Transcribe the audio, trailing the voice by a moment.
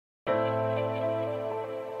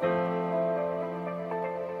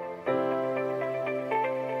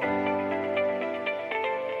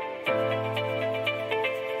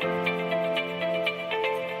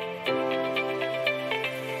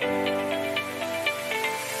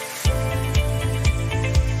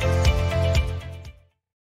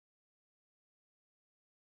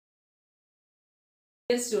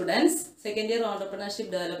Dear students, second year entrepreneurship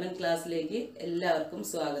development class ലേക്ക് എല്ലാവർക്കും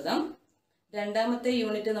സ്വാഗതം. രണ്ടാമത്തെ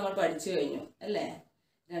യൂണിറ്റ് നമ്മൾ പഠിച്ചു കഴിഞ്ഞു അല്ലേ?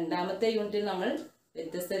 രണ്ടാമത്തെ യൂണിറ്റിൽ നമ്മൾ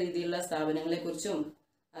വ്യത്യസ്ത രീതിയിലുള്ള സ്ഥാപനങ്ങളെക്കുറിച്ചും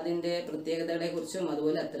അതിന്റെ പ്രത്യേകതകളെക്കുറിച്ചും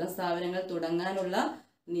അതുപോലെ അത്തരം സ്ഥാപനങ്ങൾ തുടങ്ങാനുള്ള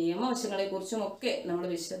നിയമവശങ്ങളെക്കുറിച്ചും ഒക്കെ നമ്മൾ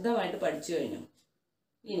വിശദമായിട്ട് പഠിച്ചു കഴിഞ്ഞു.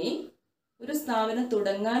 ഇനി ഒരു സ്ഥാപനം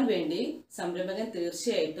തുടങ്ങാൻ വേണ്ടി സംരംഭകൻ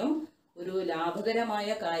തീർച്ചയായിട്ടും ഒരു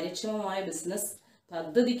ലാഭകരമായ കാര്യക്ഷമമായ ബിസിനസ്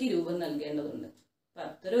പദ്ധതിക്ക് രൂപം നൽകേണ്ടതുണ്ട്.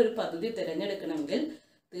 അത്തരം ഒരു പദ്ധതി തിരഞ്ഞെടുക്കണമെങ്കിൽ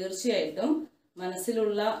തീർച്ചയായിട്ടും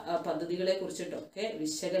മനസ്സിലുള്ള പദ്ധതികളെ കുറിച്ചിട്ടൊക്കെ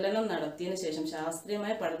വിശകലനം നടത്തിയതിനു ശേഷം,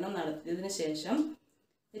 ശാസ്ത്രീയമായ പഠനം നടത്തിയതിനു ശേഷം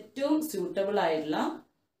ഏറ്റവും സ്യൂട്ടബിൾ ആയിട്ടുള്ള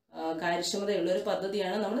കാര്യക്ഷമതയുള്ള ഒരു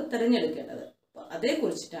പദ്ധതിയാണ് നമ്മൾ തിരഞ്ഞെടുക്കേണ്ടത്. അപ്പോൾ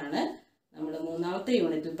അതേക്കുറിച്ചിട്ടാണ് നമ്മൾ മൂന്നാമത്തെ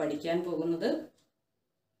യൂണിറ്റിൽ പഠിക്കാൻ പോകുന്നത്.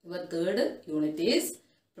 Our third unit is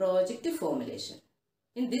project formulation.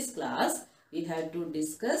 In this class, we have to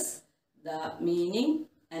discuss the meaning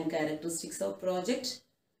and characteristics of project,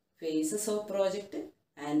 phases of project,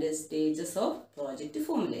 and stages of project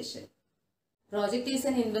formulation. Project is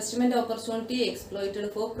an investment opportunity exploited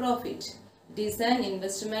for profit. It is an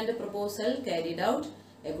investment proposal carried out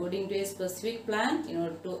according to a specific plan in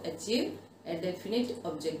order to achieve a definite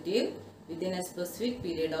objective within a specific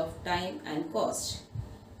period of time and cost.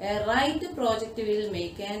 A right project will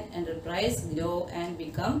make an enterprise grow and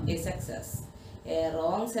become a success. A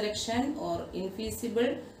wrong selection or infeasible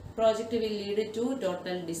project will lead to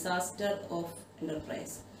total disaster of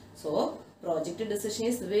enterprise. So, project decision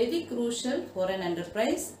is very crucial for an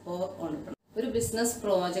enterprise or entrepreneur. ഒരു business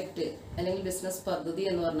project അല്ലെങ്കിൽ business പദ്ധതി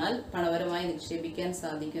എന്ന് പറഞ്ഞാൽ പണപരമായി നിക്ഷേപിക്കാൻ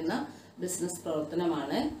സാധിക്കുന്ന business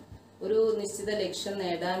പ്രവർത്തനമാണ്. ഒരു നിശ്ചിത ലക്ഷ്യം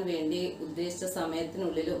നേടാൻ വേണ്ടി ഉദ്ദേശിച്ച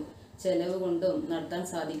സമയത്തിനുള്ളിലും ചെലവ് കൊണ്ടും നടത്താൻ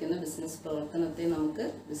സാധിക്കുന്ന ബിസിനസ് പ്രവർത്തനത്തെ നമുക്ക്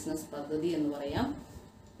ബിസിനസ് പദ്ധതി എന്ന് പറയാം.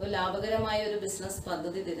 അപ്പോൾ ലാഭകരമായ ഒരു ബിസിനസ്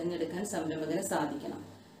പദ്ധതി തിരഞ്ഞെടുക്കാൻ സംരംഭകന് സാധിക്കണം.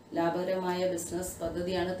 ലാഭകരമായ ബിസിനസ്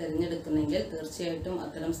പദ്ധതിയാണ് തിരഞ്ഞെടുക്കുന്നതെങ്കിൽ തീർച്ചയായിട്ടും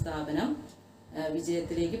അത്തരം സ്ഥാപനം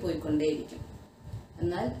വിജയത്തിലേക്ക് പോയിക്കൊണ്ടേയിരിക്കും.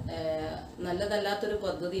 എന്നാൽ നല്ലതല്ലാത്തൊരു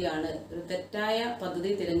പദ്ധതിയാണ്, ഒരു തെറ്റായ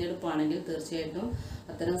പദ്ധതി തിരഞ്ഞെടുപ്പാണെങ്കിൽ തീർച്ചയായിട്ടും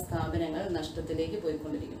അത്തരം സ്ഥാപനങ്ങൾ നഷ്ടത്തിലേക്ക്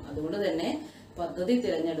പോയിക്കൊണ്ടിരിക്കും. അതുകൊണ്ട് തന്നെ പദ്ധതി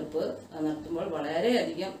തിരഞ്ഞെടുപ്പ് നടത്തുമ്പോൾ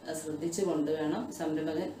വളരെയധികം ശ്രദ്ധിച്ചുകൊണ്ട് വേണം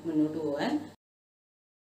സംരംഭകൻ മുന്നോട്ട് പോകാൻ.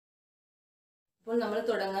 ഇപ്പോൾ നമ്മൾ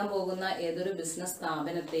തുടങ്ങാൻ പോകുന്ന ഏതൊരു ബിസിനസ്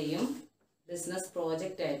സ്ഥാപനത്തെയും ബിസിനസ്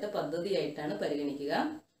പ്രോജക്റ്റ് ആയിട്ട് പദ്ധതിയായിട്ടാണ് പരിഗണിക്കുക.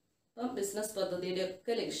 അപ്പം ബിസിനസ് പദ്ധതിയുടെ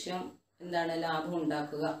ഒക്കെ ലക്ഷ്യം എന്താണ്? ലാഭം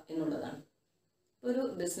ഉണ്ടാക്കുക എന്നുള്ളതാണ്. ഒരു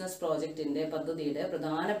ബിസിനസ് പ്രോജക്റ്റിന്റെ പദ്ധതിയുടെ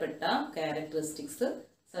പ്രധാനപ്പെട്ട ക്യാരക്ടറിസ്റ്റിക്സ്,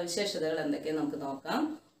 സവിശേഷതകൾ എന്തൊക്കെയാണ് നമുക്ക് നോക്കാം.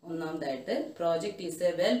 ഒന്നാമതായിട്ട്, project is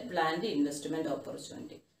A well planned investment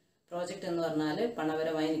opportunity. Project എന്ന് പറഞ്ഞാൽ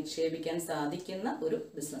പണപരമായി നിക്ഷേപിക്കാൻ സാധിക്കുന്ന ഒരു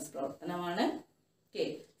ബിസിനസ് പ്രവർത്തനമാണ്. Okay.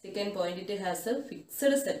 Second point, it has A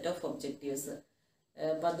fixed set of objectives.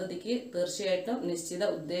 പദ്ധതിക്ക് തീർച്ചയായിട്ടും നിശ്ചിത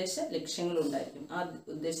ഉദ്ദേശ ലക്ഷ്യങ്ങൾ ഉണ്ടായിരിക്കും. ആ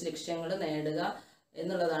ഉദ്ദേശ ലക്ഷ്യങ്ങൾ നേടുക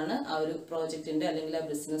എന്നുള്ളതാണ് ആ ഒരു പ്രോജക്റ്റിന്റെ അല്ലെങ്കിൽ ആ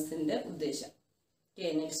ബിസിനസിന്റെ ഉദ്ദേശം. Okay.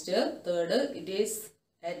 Next, third, it is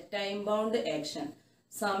A time bound action.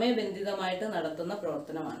 സമയബന്ധിതമായിട്ട് നടത്തുന്ന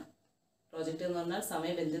പ്രവർത്തനമാണ്. പ്രോജക്റ്റ് എന്ന് പറഞ്ഞാൽ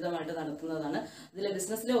സമയബന്ധിതമായിട്ട് നടത്തുന്നതാണ്. അതിലെ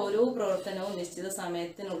ബിസിനസ്സിലെ ഓരോ പ്രവർത്തനവും നിശ്ചിത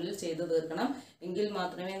സമയത്തിനുള്ളിൽ ചെയ്തു തീർക്കണം. എങ്കിൽ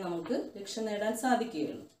മാത്രമേ നമുക്ക് ലക്ഷ്യം നേടാൻ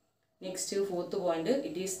സാധിക്കുകയുള്ളൂ. Next, fourth point,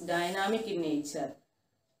 it is dynamic in nature.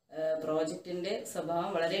 പ്രോജക്റ്റിന്റെ സ്വഭാവം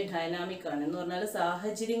വളരെ ഡൈനാമിക് ആണ്. എന്ന് പറഞ്ഞാൽ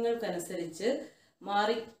സാഹചര്യങ്ങൾക്കനുസരിച്ച്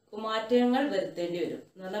മാറ്റങ്ങൾ വരുത്തേണ്ടി വരും.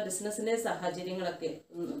 എന്ന് പറഞ്ഞാൽ ബിസിനസിന്റെ സാഹചര്യങ്ങളൊക്കെ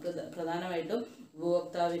പ്രധാനമായിട്ടും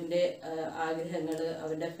ഉപഭോക്താവിന്റെ ആഗ്രഹങ്ങൾ,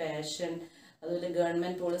 അവരുടെ ഫാഷൻ, അതുപോലെ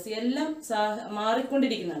ഗവൺമെന്റ് പോളിസി എല്ലാം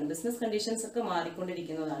മാറിക്കൊണ്ടിരിക്കുന്നതാണ്. ബിസിനസ് കണ്ടീഷൻസ് ഒക്കെ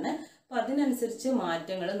മാറിക്കൊണ്ടിരിക്കുന്നതാണ്. അപ്പൊ അതിനനുസരിച്ച്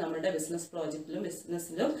മാറ്റങ്ങൾ നമ്മുടെ ബിസിനസ് പ്രോജക്റ്റിലും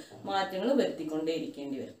ബിസിനസ്സിലും മാറ്റങ്ങൾ വരുത്തിക്കൊണ്ടേ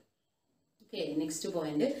ഇരിക്കേണ്ടി വരും. Okay. Next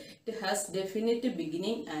point, it has definite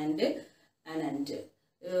beginning and an end.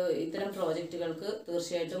 ഇത്തരം പ്രോജക്റ്റുകൾക്ക്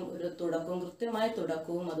തീർച്ചയായിട്ടും ഒരു തുടക്കവും, കൃത്യമായ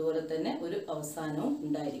തുടക്കവും അതുപോലെ തന്നെ ഒരു അവസാനവും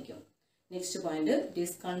ഉണ്ടായിരിക്കും. Next point, it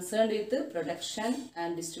is concerned with production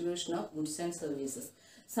and distribution of goods and services.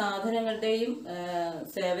 സാധനങ്ങളുടെയും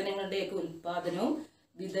സേവനങ്ങളുടെയും ഒക്കെ ഉൽപാദനവും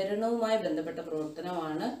വിതരണവുമായി ബന്ധപ്പെട്ട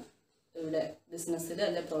പ്രവർത്തനമാണ് ഇവിടെ ബിസിനസ്സിൽ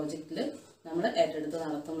അല്ലെ പ്രോജക്റ്റിൽ നമ്മൾ ഏറ്റെടുത്ത്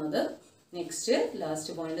നടത്തുന്നത്. Next,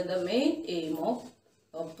 last point, the main aim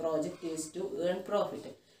of project is to earn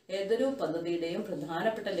profit. ഏതൊരു പദ്ധതിയുടെയും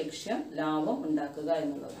പ്രധാനപ്പെട്ട ലക്ഷ്യം ലാഭം ഉണ്ടാക്കുക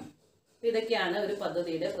എന്നുള്ളതാണ്. ഇതൊക്കെയാണ് ഒരു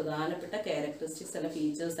പദ്ധതിയുടെ പ്രധാനപ്പെട്ട ക്യാരക്ടറിസ്റ്റിക്സ് അല്ല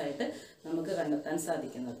ഫീച്ചേഴ്സ് ആയിട്ട് നമുക്ക് കണ്ടെത്താൻ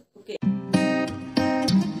സാധിക്കുന്നത്. ഓക്കെ.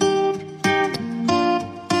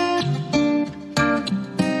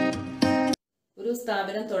 ഒരു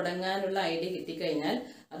സ്ഥാപനം തുടങ്ങാനുള്ള ഐഡിയ കിട്ടിക്കഴിഞ്ഞാൽ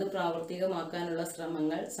അത് പ്രാവർത്തികമാക്കാനുള്ള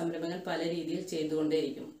ശ്രമങ്ങൾ സംരംഭകൻ പല രീതിയിൽ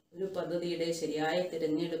ചെയ്തുകൊണ്ടേയിരിക്കും. ഒരു പദ്ധതിയുടെ ശരിയായ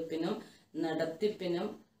തിരഞ്ഞെടുപ്പിനും നടത്തിപ്പിനും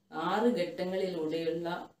 6 ഘട്ടങ്ങളിലൂടെയുള്ള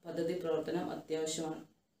പദ്ധതി പ്രവർത്തനം അത്യാവശ്യമാണ്.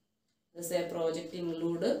 Thus, a project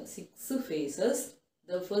includes 6 phases.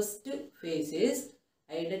 The first phase is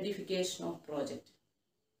identification of project.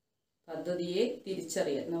 പദ്ധതിയെ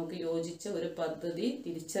തിരിച്ചറിയൽ, നമുക്ക് യോജിച്ച ഒരു പദ്ധതി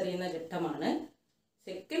തിരിച്ചറിയുന്ന ഘട്ടമാണ്.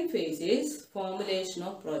 Second phase is formulation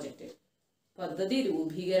of project, പദ്ധതി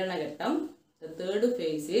രൂപീകരണ ഘട്ടം. The third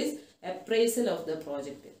phase is appraisal of the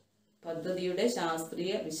project, പദ്ധതിയുടെ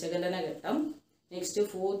ശാസ്ത്രീയ വിശകലന ഘട്ടം. Next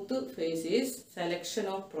fourth face is selection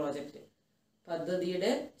of project,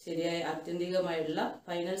 പദ്ധതിയുടെ ശരിയായ ആത്യന്തികമായുള്ള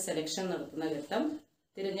ഫൈനൽ സെലക്ഷൻ നടത്തുന്ന ഘട്ടം,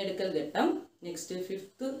 തിരഞ്ഞെടുക്കൽ ഘട്ടം. Next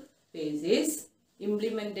fifth face is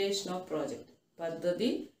implementation of project, പദ്ധതി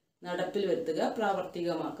നടപ്പിൽ വരുത്തുക,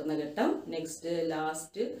 പ്രാവർത്തികമാക്കുന്ന ഘട്ടം. Next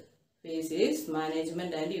last face is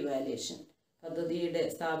management and evaluation, പദ്ധതിയുടെ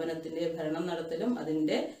സ്ഥാപനത്തിന്റെ ഭരണം നടത്തലും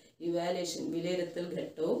അതിന്റെ ഇവാലുവേഷൻ വിലയിരുത്തൽ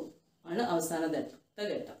ഘട്ടവും ആണ് അവസാനത്തെ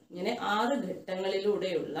ഘട്ടം. ഇങ്ങനെ 6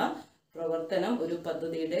 ഘട്ടങ്ങളിലൂടെയുള്ള പ്രവർത്തനം ഒരു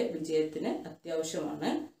പദ്ധതിയുടെ വിജയത്തിന് അത്യാവശ്യമാണ്.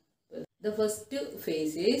 The first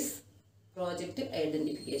phase is project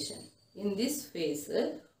identification. In this phase,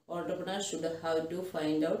 entrepreneurs should have to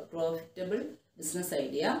find out profitable business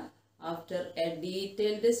idea after a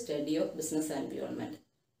detailed study of business environment.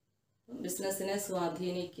 ബിസിനസ്സിനെ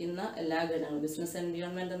സ്വാധീനിക്കുന്ന എല്ലാ ഘടകങ്ങളും, ബിസിനസ്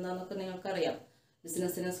എൻവയോൺമെന്റ് എന്താണെന്നൊക്കെ നിങ്ങൾക്കറിയാം.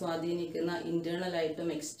 ബിസിനസ്സിനെ സ്വാധീനിക്കുന്ന ഇന്റേണൽ ആയിട്ടും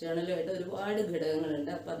എക്സ്റ്റേണലും ആയിട്ടും ഒരുപാട്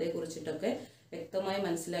ഘടകങ്ങളുണ്ട്. അപ്പം അതേക്കുറിച്ചിട്ടൊക്കെ വ്യക്തമായി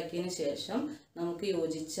മനസ്സിലാക്കിയതിന് ശേഷം നമുക്ക്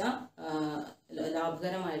യോജിച്ച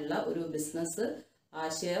ലാഭകരമായുള്ള ഒരു ബിസിനസ്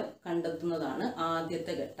ആശയം കണ്ടെത്തുന്നതാണ്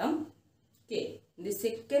ആദ്യത്തെ ഘട്ടം. Okay, the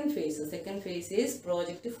second phase is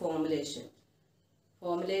project formulation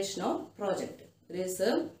of project.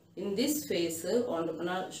 In this phase,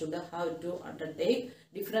 entrepreneur should have to undertake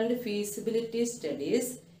different feasibility studies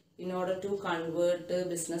in order to convert a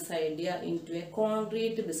business idea into a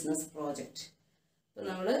concrete business project. അപ്പോൾ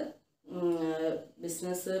നമ്മൾ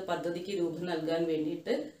business പദ്ധതിക്ക് രൂപം നൽകാൻ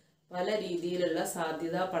വേണ്ടിയിട്ട് പല രീതിയിലുള്ള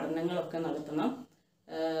സാധ്യതാ പഠനങ്ങളൊക്കെ നടത്തണം.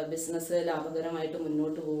 ബിസിനസ് ലാഭകരമായിട്ട്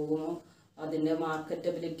മുന്നോട്ട് പോകുമോ, അതിൻ്റെ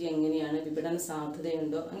മാർക്കറ്റബിലിറ്റി എങ്ങനെയാണ്, വിപണന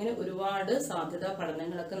സാധ്യതയുണ്ടോ, അങ്ങനെ ഒരുപാട് സാധ്യതാ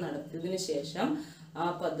പഠനങ്ങളൊക്കെ നടത്തിയതിനു ശേഷം ആ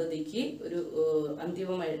പദ്ധതിക്ക് ഒരു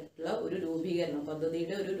അന്തിമമായിട്ടുള്ള ഒരു രൂപീകരണം,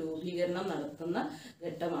 പദ്ധതിയുടെ ഒരു രൂപീകരണം നടത്തുന്ന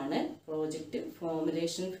ഘട്ടമാണ് പ്രോജക്റ്റ്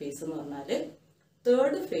ഫോർമുലേഷൻ ഫേസ് എന്ന് പറഞ്ഞാൽ.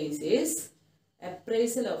 Third phase is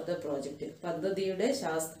appraisal of the project, പദ്ധതിയുടെ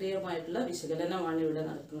ശാസ്ത്രീയമായിട്ടുള്ള വിശകലനമാണ് ഇവിടെ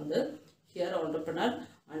നടത്തുന്നത്. Here entrepreneur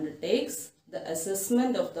undertakes the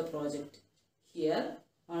assessment of the project. Here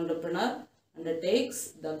entrepreneur undertakes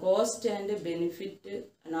the cost and benefit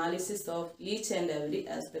analysis of each and every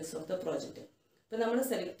aspects of the project. ഇപ്പോൾ നമ്മൾ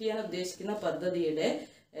select ചെയ്യാൻ ഉദ്ദേശിക്കുന്ന പദ്ധതിയുടെ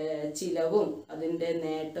ചിലവും അതിൻ്റെ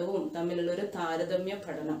നേട്ടവും തമ്മിലുള്ള ഒരു താരതമ്യ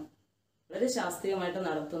പഠനം വളരെ ശാസ്ത്രീയമായിട്ട്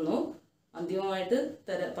നടത്തുന്നു. അന്തിമമായിട്ട്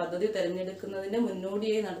പദ്ധതി തിരഞ്ഞെടുക്കുന്നതിന്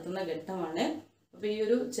മുന്നോടിയായി നടത്തുന്ന ഘട്ടമാണ്. അപ്പോൾ ഈ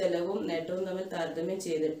ഒരു ചെലവും നേട്ടവും തമ്മിൽ താരതമ്യം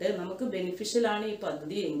ചെയ്തിട്ട് നമുക്ക് ബെനിഫിഷ്യൽ ആണ് ഈ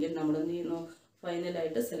പദ്ധതി എങ്കിൽ നമ്മൾ എന്ത് ചെയ്യുന്നു,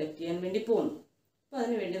 ഫൈനലായിട്ട് സെലക്ട് ചെയ്യാൻ വേണ്ടി പോകുന്നു. അപ്പോൾ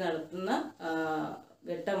അതിനുവേണ്ടി നടത്തുന്ന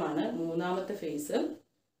ഘട്ടമാണ് മൂന്നാമത്തെ ഫേസ്,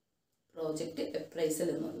 പ്രോജക്റ്റ് അപ്രൈസൽ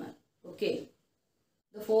എന്ന് പറഞ്ഞാൽ. Okay,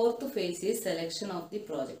 the fourth face is selection of the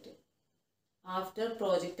project. After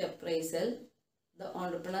project appraisal, the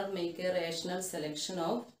entrepreneur make A rational selection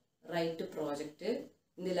of right project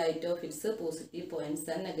in the light of its positive points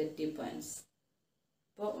and negative points.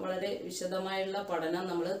 അപ്പോൾ വളരെ വിശദമായുള്ള പഠനം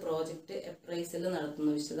നമ്മൾ project appraisal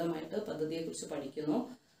നടത്തുന്നു, വിശദമായിട്ട് പദ്ധതിയെക്കുറിച്ച് പഠിക്കുന്നു.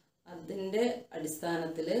 അതിൻ്റെ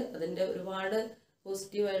അടിസ്ഥാനത്തിൽ അതിൻ്റെ ഒരുപാട്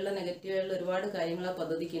പോസിറ്റീവായുള്ള നെഗറ്റീവായുള്ള ഒരുപാട് കാര്യങ്ങൾ ആ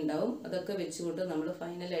പദ്ധതിക്ക് ഉണ്ടാവും. അതൊക്കെ വെച്ചുകൊണ്ട് നമ്മൾ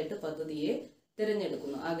ഫൈനലായിട്ട് പദ്ധതിയെ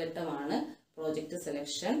തിരഞ്ഞെടുക്കുന്നു. ആ ഘട്ടമാണ് project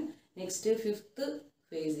selection. Next fifth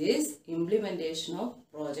phase is implementation of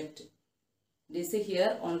project. This here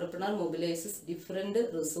entrepreneur mobilizes different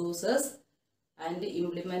resources and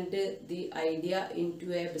implement the idea into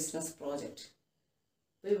a business project.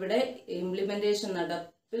 അപ്പോൾ ഇവിടെ ഇംപ്ലിമെന്റേഷൻ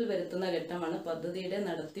നടപ്പിൽ വരുത്തുന്ന ഘട്ടമാണ്, പദ്ധതിയുടെ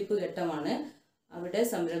നടത്തിപ്പ് ഘട്ടമാണ്. അവിടെ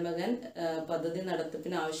സംരംഭകൻ പദ്ധതി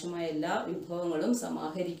നടത്തിപ്പിന് ആവശ്യമായ എല്ലാ വിഭവങ്ങളും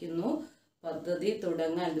സമാഹരിക്കുന്നു. പദ്ധതി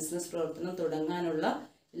തുടങ്ങാൻ, ബിസിനസ് പ്രവർത്തനം തുടങ്ങാനുള്ള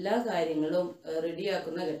എല്ലാ കാര്യങ്ങളും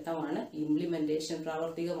റെഡിയാക്കുന്ന ഘട്ടമാണ് ഇംപ്ലിമെന്റേഷൻ,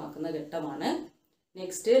 പ്രാവർത്തികമാക്കുന്ന ഘട്ടമാണ്.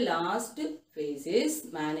 Next last phase is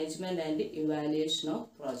management and evaluation of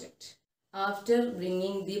project. After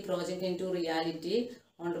bringing the project into reality,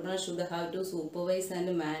 entrepreneur should have to supervise and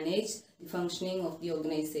manage the functioning of the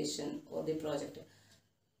organization or the project.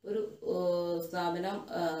 ഒരു സ്ഥാപനം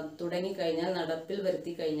തുടങ്ങിക്കഴിഞ്ഞാൽ, നടപ്പിൽ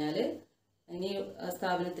വരുത്തി കഴിഞ്ഞാൽ, ഇനി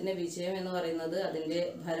സ്ഥാപനത്തിന്റെ വിജയം എന്ന് പറയുന്നത് അതിന്റെ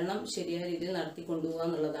ഭരണം ശരിയായ രീതിയിൽ നടത്തിക്കൊണ്ടുപോകുക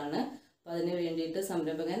എന്നുള്ളതാണ്. അപ്പോൾ അതിന് വേണ്ടിയിട്ട്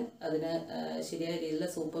സംരംഭകൻ അതിന് ശരിയായ രീതിയിലുള്ള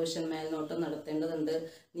സൂപ്പർവിഷൻ മേൽനോട്ടം നടത്തേണ്ടതുണ്ട്,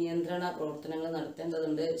 നിയന്ത്രണ പ്രവർത്തനങ്ങൾ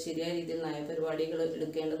നടത്തേണ്ടതുണ്ട്, ശരിയായ രീതിയിൽ നയപരിപാടികൾ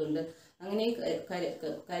എടുക്കേണ്ടതുണ്ട്. അങ്ങനെ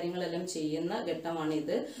കാര്യങ്ങളെല്ലാം ചെയ്യുന്ന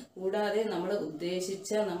ഘട്ടമാണിത്. കൂടാതെ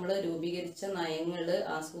നമ്മൾ രൂപീകരിച്ച നയങ്ങൾ,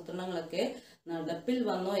 ആസൂത്രണങ്ങളൊക്കെ നടപ്പിൽ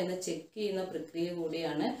വന്നോ എന്ന് ചെക്ക് ചെയ്യുന്ന പ്രക്രിയ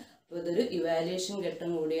കൂടിയാണ്. അപ്പോൾ ഇതൊരു ഇവാലുവേഷൻ ഘട്ടം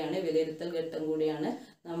കൂടിയാണ്, വിലയിരുത്തൽ ഘട്ടം കൂടിയാണ്.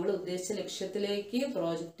 നമ്മൾ ഉദ്ദേശിച്ച ലക്ഷ്യത്തിലേക്ക്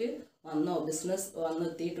പ്രോജക്റ്റ് വന്നോ, ബിസിനസ്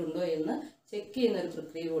വന്നെത്തിയിട്ടുണ്ടോ എന്ന് ചെക്ക് ചെയ്യുന്ന ഒരു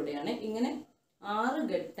പ്രക്രിയ കൂടിയാണ്. ഇങ്ങനെ 6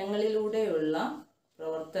 ഘട്ടങ്ങളിലൂടെയുള്ള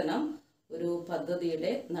പ്രവർത്തനം ഒരു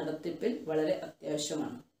പദ്ധതിയുടെ നടത്തിപ്പിൽ വളരെ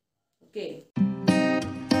അത്യാവശ്യമാണ്. Okay.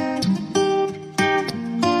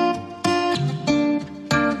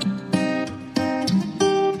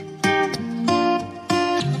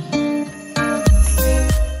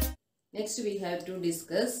 Next we have to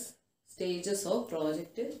discuss stages of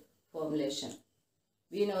project formulation.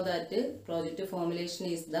 We know that project formulation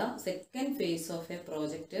is the second phase of a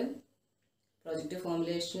project. Project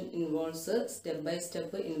formulation involves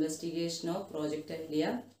step-by-step investigation of project idea.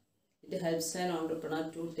 It helps an entrepreneur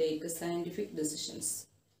to take scientific decisions.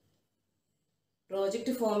 Project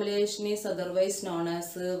formulation is otherwise known as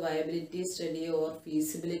viability study or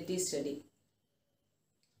feasibility study.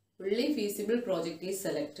 Fully feasible project is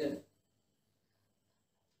selected.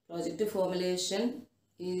 Project formulation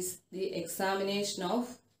is the examination of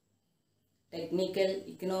technical,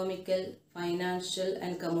 economical, financial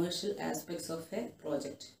and commercial aspects of a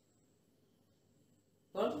project.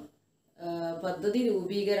 അപ്പോൾ പദ്ധതി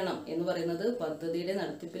രൂപീകരണം എന്ന് പറയുന്നത് പദ്ധതിയുടെ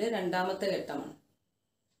നടത്തിപ്പിലെ രണ്ടാമത്തെ ഘട്ടമാണ്.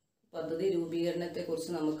 പദ്ധതി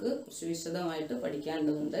രൂപീകരണത്തെക്കുറിച്ച് നമുക്ക് കുറച്ച് വിശദമായിട്ട്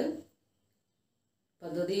പഠിക്കേണ്ടതുണ്ട്.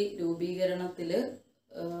 പദ്ധതി രൂപീകരണത്തിൽ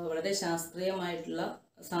വളരെ ശാസ്ത്രീയമായിട്ടുള്ള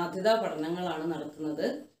സാധ്യതാ പഠനങ്ങളാണ് നടത്തുന്നത്.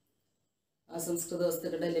 അസംസ്കൃത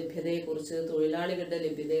വസ്തുക്കളുടെ ലഭ്യതയെക്കുറിച്ച്, തൊഴിലാളികളുടെ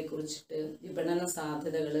ലഭ്യതയെക്കുറിച്ചിട്ട്, വിപണന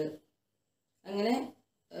സാധ്യതകൾ, അങ്ങനെ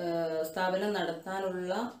സ്ഥാപനം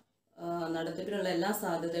നടത്തിപ്പിനുള്ള എല്ലാ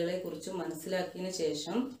സാധ്യതകളെക്കുറിച്ചും മനസ്സിലാക്കിയതിന്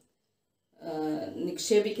ശേഷം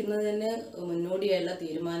നിക്ഷേപിക്കുന്നതിന് മുന്നോടിയായുള്ള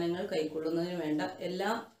തീരുമാനങ്ങൾ കൈക്കൊള്ളുന്നതിന് വേണ്ട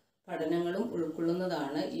എല്ലാ പഠനങ്ങളും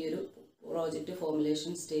ഉൾക്കൊള്ളുന്നതാണ് ഈ ഒരു പ്രോജക്റ്റ്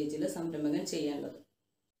ഫോർമുലേഷൻ സ്റ്റേജിൽ സംരംഭകൻ ചെയ്യേണ്ടത്.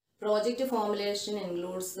 Project formulation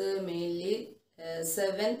includes mainly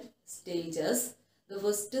 7 stages. The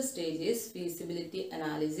first stage is feasibility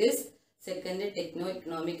analysis, second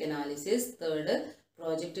techno-economic analysis, third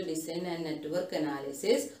project design and network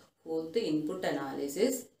analysis, fourth input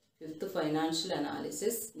analysis, fifth financial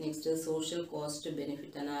analysis, next social cost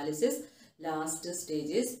benefit analysis, last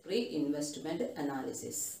stage is pre-investment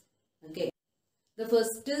analysis. Okay. The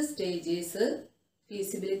first stage is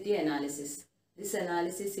feasibility analysis. This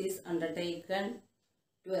analysis is undertaken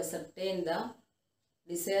to ascertain the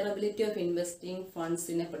desirability of investing funds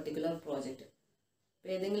in a particular project.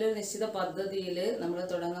 അപ്പോൾ ഏതെങ്കിലും ഒരു നിശ്ചിത പദ്ധതിയിൽ, നമ്മൾ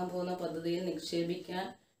തുടങ്ങാൻ പോകുന്ന പദ്ധതിയിൽ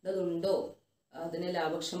നിക്ഷേപിക്കേണ്ടതുണ്ടോ, അതിന്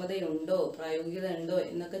ലാഭക്ഷമതയുണ്ടോ, പ്രായോഗികത ഉണ്ടോ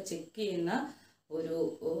എന്നൊക്കെ ചെക്ക് ചെയ്യുന്ന ഒരു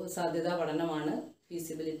സാധ്യതാ പഠനമാണ്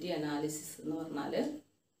ഫീസിബിലിറ്റി അനാലിസിസ് എന്ന് പറഞ്ഞാൽ.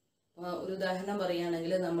 ഒരു ഉദാഹരണം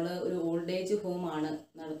പറയുകയാണെങ്കിൽ, നമ്മൾ ഒരു ഓൾഡ് ഏജ് ഹോം ആണ്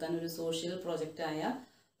നടത്താൻ, ഒരു സോഷ്യൽ പ്രൊജക്റ്റായ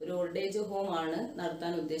ഒരു ഓൾഡ് ഏജ് ഹോം ആണ്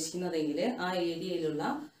നടത്താൻ ഉദ്ദേശിക്കുന്നതെങ്കിൽ ആ ഏരിയയിലുള്ള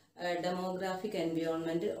ഡെമോഗ്രാഫിക്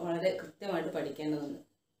എൻവയോൺമെൻറ്റ് വളരെ കൃത്യമായിട്ട് പഠിക്കേണ്ടതുണ്ട്.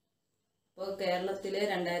 അപ്പോൾ കേരളത്തിലെ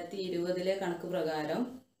 2020 കണക്ക് പ്രകാരം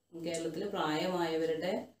കേരളത്തിൽ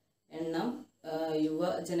പ്രായമായവരുടെ എണ്ണം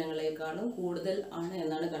യുവജനങ്ങളെക്കാളും കൂടുതൽ ആണ്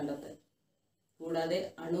എന്നാണ് കണ്ടെത്തൽ. കൂടാതെ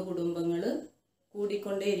അണുകുടുംബങ്ങൾ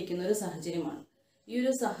കൂടിക്കൊണ്ടേയിരിക്കുന്ന ഒരു സാഹചര്യമാണ്. ഈ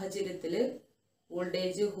ഒരു സാഹചര്യത്തിൽ ഓൾഡ്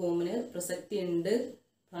ഏജ് ഹോമിന് പ്രസക്തിയുണ്ട്,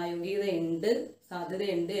 പ്രായോഗികതയുണ്ട്,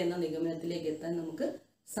 സാധ്യതയുണ്ട് എന്ന നിഗമനത്തിലേക്ക് എത്താൻ നമുക്ക്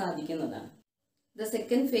സാധിക്കുന്നതാണ്. The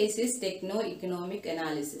second phase is techno-economic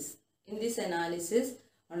analysis. In this analysis,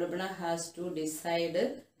 entrepreneur has to decide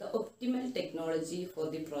the optimal technology for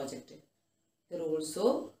the project. There also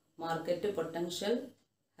market potential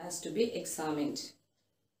has to be examined.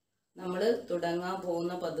 നമ്മൾ തുടങ്ങാൻ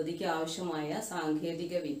പോകുന്ന പദ്ധതിക്ക് ആവശ്യമായ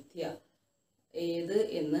സാങ്കേതിക വിദ്യ ഏത്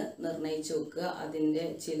എന്ന് നിർണയിച്ചു വെക്കുക, അതിൻ്റെ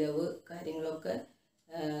ചിലവ് കാര്യങ്ങളൊക്കെ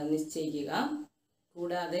നിശ്ചയിക്കുക.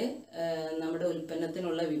 കൂടാതെ നമ്മുടെ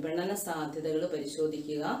ഉൽപ്പന്നത്തിനുള്ള വിപണന സാധ്യതകൾ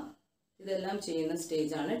പരിശോധിക്കുക. ഇതെല്ലാം ചെയ്യുന്ന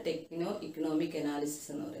സ്റ്റേജാണ് ടെക്നോ ഇക്കണോമിക് അനാലിസിസ്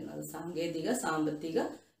എന്ന് പറയുന്നത്, സാങ്കേതിക സാമ്പത്തിക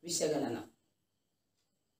വിശകലനം.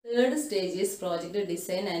 Third stage is project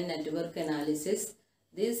design and network analysis.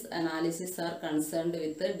 These analyses are concerned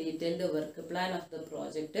with the detailed work plan of the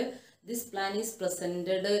project. This plan is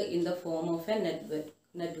presented in the form of a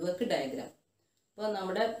network diagram. അപ്പോൾ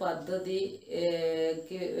നമ്മുടെ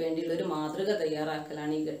പദ്ധതിക്ക് വേണ്ടിയുള്ളൊരു മാതൃക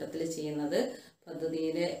തയ്യാറാക്കലാണ് ഈ ഘട്ടത്തിൽ ചെയ്യുന്നത്.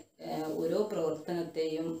 പദ്ധതിയിലെ ഓരോ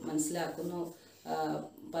പ്രവർത്തനത്തെയും മനസ്സിലാക്കുന്നു,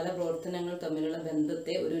 പല പ്രവർത്തനങ്ങൾ തമ്മിലുള്ള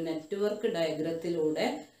ബന്ധത്തെ ഒരു നെറ്റ്വർക്ക് ഡയഗ്രത്തിലൂടെ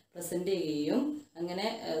പ്രസന്റ് ചെയ്യുകയും അങ്ങനെ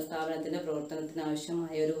സ്ഥാപനത്തിന്റെ പ്രവർത്തനത്തിന്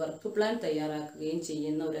ആവശ്യമായ ഒരു വർക്ക് പ്ലാൻ തയ്യാറാക്കുകയും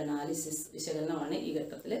ചെയ്യുന്ന ഒരു അനാലിസിസ് വിശകലനമാണ് ഈ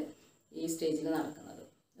ഘട്ടത്തിൽ ഈ സ്റ്റേജിൽ നടക്കുന്നത്.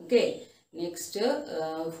 Okay, next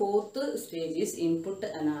fourth stage is input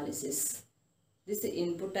analysis. This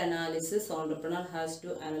input analysis, entrepreneur has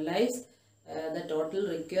to analyze the total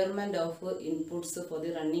requirement of inputs for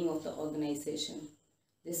the running of the organization.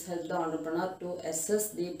 This helps the entrepreneur to assess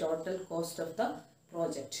the total cost of the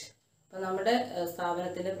project. അപ്പോൾ നമ്മുടെ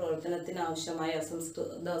സ്ഥാപനത്തിൻ്റെ പ്രവർത്തനത്തിന് ആവശ്യമായ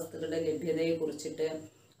അസംസ്കൃത വസ്തുക്കളുടെ ലഭ്യതയെ കുറിച്ചിട്ട്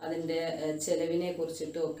അതിൻ്റെ ചെലവിനെ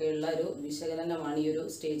കുറിച്ചിട്ടും ഒക്കെയുള്ള ഒരു വിശകലനമാണ് ഈ ഒരു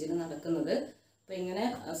സ്റ്റേജിൽ നടക്കുന്നത്. അപ്പോൾ ഇങ്ങനെ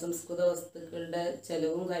അസംസ്കൃത വസ്തുക്കളുടെ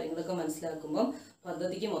ചെലവും കാര്യങ്ങളൊക്കെ മനസ്സിലാക്കുമ്പം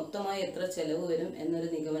പദ്ധതിക്ക് മൊത്തമായി എത്ര ചെലവ് വരും എന്നൊരു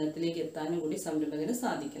നിഗമനത്തിലേക്ക് എത്താനും കൂടി സംരംഭകന്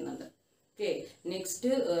സാധിക്കുന്നുണ്ട്. Okay, next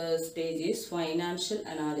stage is financial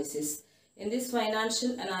analysis. In this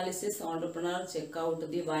financial analysis, entrepreneur check out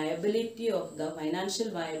the financial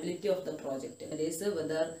viability of the project. That is,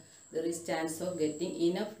 whether there is chance of getting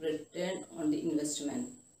enough return on the investment.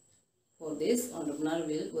 For this, entrepreneur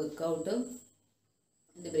will work out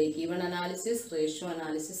the break-even analysis, ratio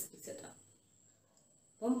analysis, etc.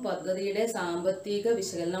 അപ്പം പദ്ധതിയുടെ സാമ്പത്തിക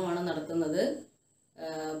വിശകലനമാണ് നടത്തുന്നത്.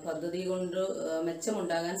 പദ്ധതി കൊണ്ട്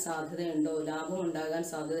മെച്ചമുണ്ടാകാൻ സാധ്യതയുണ്ടോ, ലാഭമുണ്ടാകാൻ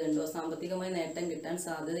സാധ്യതയുണ്ടോ, സാമ്പത്തികമായ നേട്ടം കിട്ടാൻ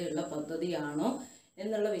സാധ്യതയുള്ള പദ്ധതിയാണോ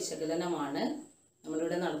എന്നുള്ള വിശകലനമാണ്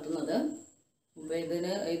നമ്മളിവിടെ നടത്തുന്നത്. അപ്പോൾ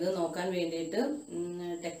ഇത് നോക്കാൻ വേണ്ടിയിട്ട്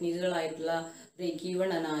ടെക്നിക്കുകളായിട്ടുള്ള break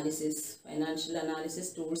even analysis, financial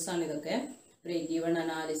analysis ടൂൾസാണ് ഇതൊക്കെ. Break even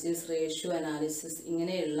analysis, ratio analysis,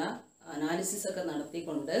 ഇങ്ങനെയുള്ള അനാലിസിസ് ഒക്കെ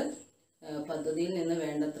നടത്തിക്കൊണ്ട് പദ്ധതിയിൽ നിന്ന്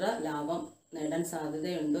വേണ്ടത്ര ലാഭം നേടാൻ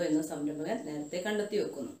സാധ്യതയുണ്ടോ എന്ന് സംരംഭകൻ നേരത്തെ കണ്ടെത്തി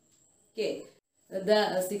വെക്കുന്നു. Okay, the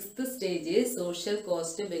sixth stage is social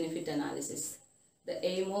cost benefit analysis. The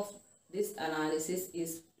aim of this analysis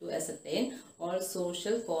is to ascertain all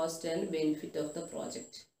social cost and benefit of the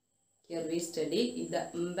project. Here we study the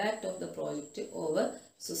impact of the project over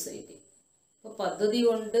society. അപ്പോൾ പദ്ധതി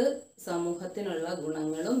കൊണ്ട് സമൂഹത്തിനുള്ള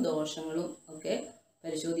ഗുണങ്ങളും ദോഷങ്ങളും ഒക്കെ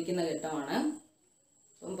പരിശോധിക്കുന്ന ഘട്ടമാണ്.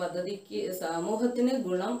 അപ്പം പദ്ധതിക്ക് സമൂഹത്തിന്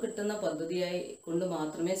ഗുണം കിട്ടുന്ന പദ്ധതിയായി കൊണ്ട്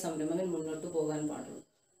മാത്രമേ സംരംഭകൻ മുന്നോട്ട് പോകാൻ പാടുള്ളൂ.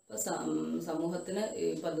 അപ്പോൾ സമൂഹത്തിന് ഈ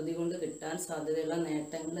പദ്ധതി കൊണ്ട് കിട്ടാൻ സാധ്യതയുള്ള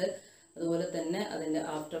നേട്ടങ്ങൾ, അതുപോലെ തന്നെ അതിൻ്റെ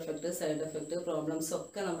after effect, side effect, problems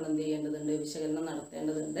ഒക്കെ നമ്മൾ എന്ത് ചെയ്യേണ്ടതുണ്ട്, വിശകലനം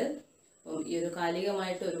നടത്തേണ്ടതുണ്ട്. അപ്പം ഈ ഒരു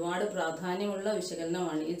കാലികമായിട്ട് ഒരുപാട് പ്രാധാന്യമുള്ള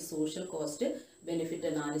വിശകലനമാണ് ഈ സോഷ്യൽ കോസ്റ്റ്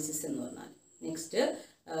ബെനിഫിറ്റ് അനാലിസിസ് എന്ന് പറഞ്ഞാൽ. Next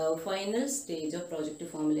final stage of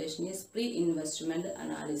project formulation is pre investment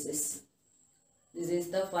analysis. This is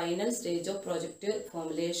the final stage of project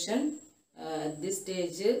formulation. At this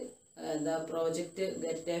stage, the project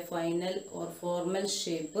get a final or formal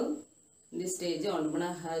shape. In this stage,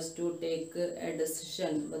 entrepreneur has to take a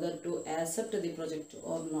decision whether to accept the project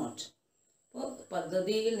or not. അപ്പോൾ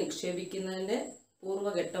പദ്ധതിയിൽ നിക്ഷേപിക്കുന്നതിൻ്റെ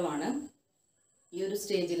പൂർവ്വഘട്ടമാണ് ഈ ഒരു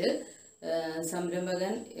സ്റ്റേജിൽ.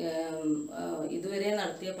 സംരംഭകൻ ഇതുവരെ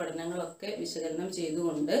നടത്തിയ പഠനങ്ങളൊക്കെ വിശകലനം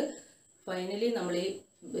ചെയ്തുകൊണ്ട് finally നമ്മൾ ഈ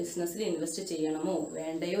ബിസിനസ്സിൽ ഇൻവെസ്റ്റ് ചെയ്യണമോ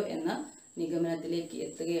വേണ്ടയോ എന്ന നിഗമനത്തിലേക്ക്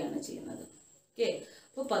എത്തുകയാണ് ചെയ്യുന്നത്. ഓക്കെ,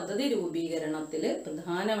 അപ്പോൾ പദ്ധതി രൂപീകരണത്തിൽ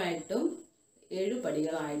പ്രധാനമായിട്ടും 7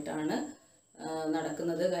 പടികളായിട്ടാണ്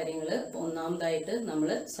നടക്കുന്നത് കാര്യങ്ങൾ. ഒന്നാമതായിട്ട് നമ്മൾ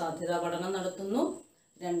സാധ്യതാ പഠനം നടത്തുന്നു,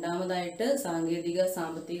 രണ്ടാമതായിട്ട്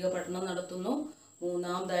സാമ്പത്തിക പഠനം നടത്തുന്നു,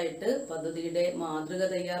 മൂന്നാമതായിട്ട് പദ്ധതിയുടെ മാതൃക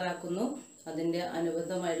തയ്യാറാക്കുന്നു, അതിൻ്റെ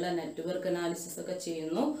അനുബന്ധമായുള്ള നെറ്റ്വർക്ക് അനാലിസിസ് ഒക്കെ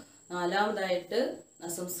ചെയ്യുന്നു, നാലാമതായിട്ട്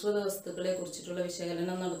അസംസ്കൃത വസ്തുക്കളെ കുറിച്ചിട്ടുള്ള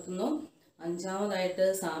വിശകലനം നടത്തുന്നു, അഞ്ചാമതായിട്ട്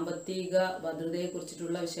സാമ്പത്തിക ഭദ്രതയെ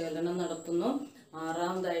കുറിച്ചിട്ടുള്ള വിശകലനം നടത്തുന്നു,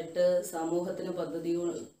 ആറാമതായിട്ട് സമൂഹത്തിന് പദ്ധതി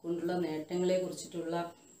കൊണ്ടുള്ള നേട്ടങ്ങളെ കുറിച്ചിട്ടുള്ള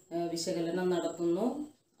വിശകലനം നടത്തുന്നു,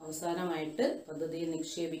 അവസാനമായിട്ട് പദ്ധതിയിൽ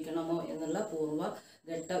നിക്ഷേപിക്കണമോ എന്നുള്ള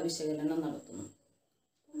പൂർവ്വഘട്ട വിശകലനം നടത്തുന്നു.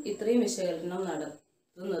 ഇത്രയും വിശകലനം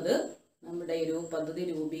നടത്തുന്നത് നമ്മുടെ ഒരു പദ്ധതി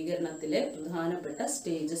രൂപീകരണത്തിലെ പ്രധാനപ്പെട്ട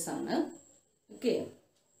സ്റ്റേജസ് ആണ്. ഓക്കെ,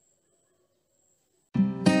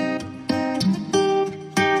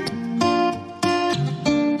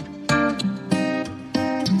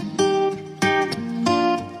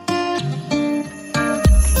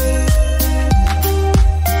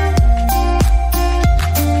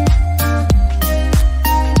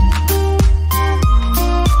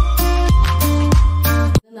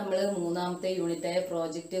 യൂണിറ്റായ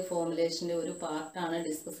പ്രോജക്റ്റ് ഫോർമുലേഷൻ്റെ ഒരു പാർട്ടാണ്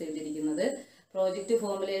ഡിസ്കസ് ചെയ്തിരിക്കുന്നത്. പ്രോജക്റ്റ്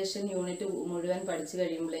ഫോർമുലേഷൻ യൂണിറ്റ് മുഴുവൻ പഠിച്ചു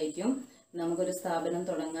കഴിയുമ്പോഴേക്കും നമുക്കൊരു സ്ഥാപനം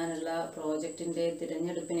തുടങ്ങാനുള്ള പ്രോജക്റ്റിൻ്റെ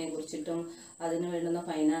തിരഞ്ഞെടുപ്പിനെ കുറിച്ചിട്ടും അതിന് വേണ്ടുന്ന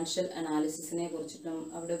ഫൈനാൻഷ്യൽ അനാലിസിസിനെ കുറിച്ചിട്ടും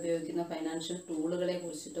അവിടെ ഉപയോഗിക്കുന്ന ഫൈനാൻഷ്യൽ ടൂളുകളെ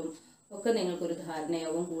കുറിച്ചിട്ടും ഒക്കെ നിങ്ങൾക്കൊരു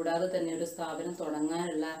ധാരണയാവും. കൂടാതെ തന്നെ ഒരു സ്ഥാപനം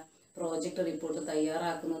തുടങ്ങാനുള്ള പ്രോജക്റ്റ് റിപ്പോർട്ട്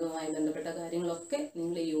തയ്യാറാക്കുന്നതുമായി ബന്ധപ്പെട്ട കാര്യങ്ങളൊക്കെ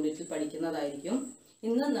നിങ്ങൾ ഈ യൂണിറ്റിൽ പഠിക്കുന്നതായിരിക്കും.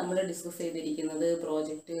 ഇന്ന് നമ്മൾ ഡിസ്കസ് ചെയ്തിരിക്കുന്നത്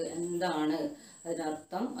പ്രോജക്റ്റ് എന്താണ്,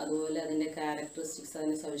 അതിനർത്ഥം, അതുപോലെ അതിൻ്റെ ക്യാരക്ടറിസ്റ്റിക്സ്,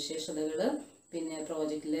 അതിൻ്റെ സവിശേഷതകൾ, പിന്നെ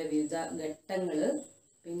പ്രോജക്റ്റിലെ വിവിധ ഘട്ടങ്ങൾ,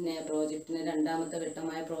 പിന്നെ പ്രോജക്റ്റിന് രണ്ടാമത്തെ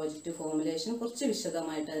ഘട്ടമായ പ്രോജക്റ്റ് ഫോർമുലേഷൻ കുറച്ച്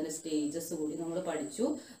വിശദമായിട്ട് അതിൻ്റെ സ്റ്റേജസ് കൂടി നമ്മൾ പഠിച്ചു,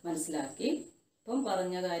 മനസ്സിലാക്കി. ഇപ്പം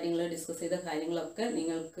പറഞ്ഞ കാര്യങ്ങൾ, ഡിസ്കസ് ചെയ്ത കാര്യങ്ങളൊക്കെ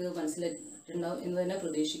നിങ്ങൾക്ക് മനസ്സിലായിട്ടുണ്ടാവും എന്ന് തന്നെ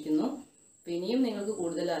പ്രതീക്ഷിക്കുന്നു. ഇനിയും നിങ്ങൾക്ക്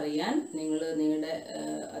കൂടുതൽ അറിയാൻ നിങ്ങളുടെ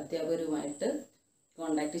അധ്യാപകരുമായിട്ട്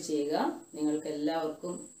കോൺടാക്റ്റ് ചെയ്യുക. നിങ്ങൾക്ക്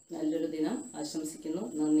എല്ലാവർക്കും നല്ലൊരു ദിനം ആശംസിക്കുന്നു.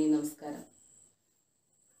 നന്ദി, നമസ്കാരം.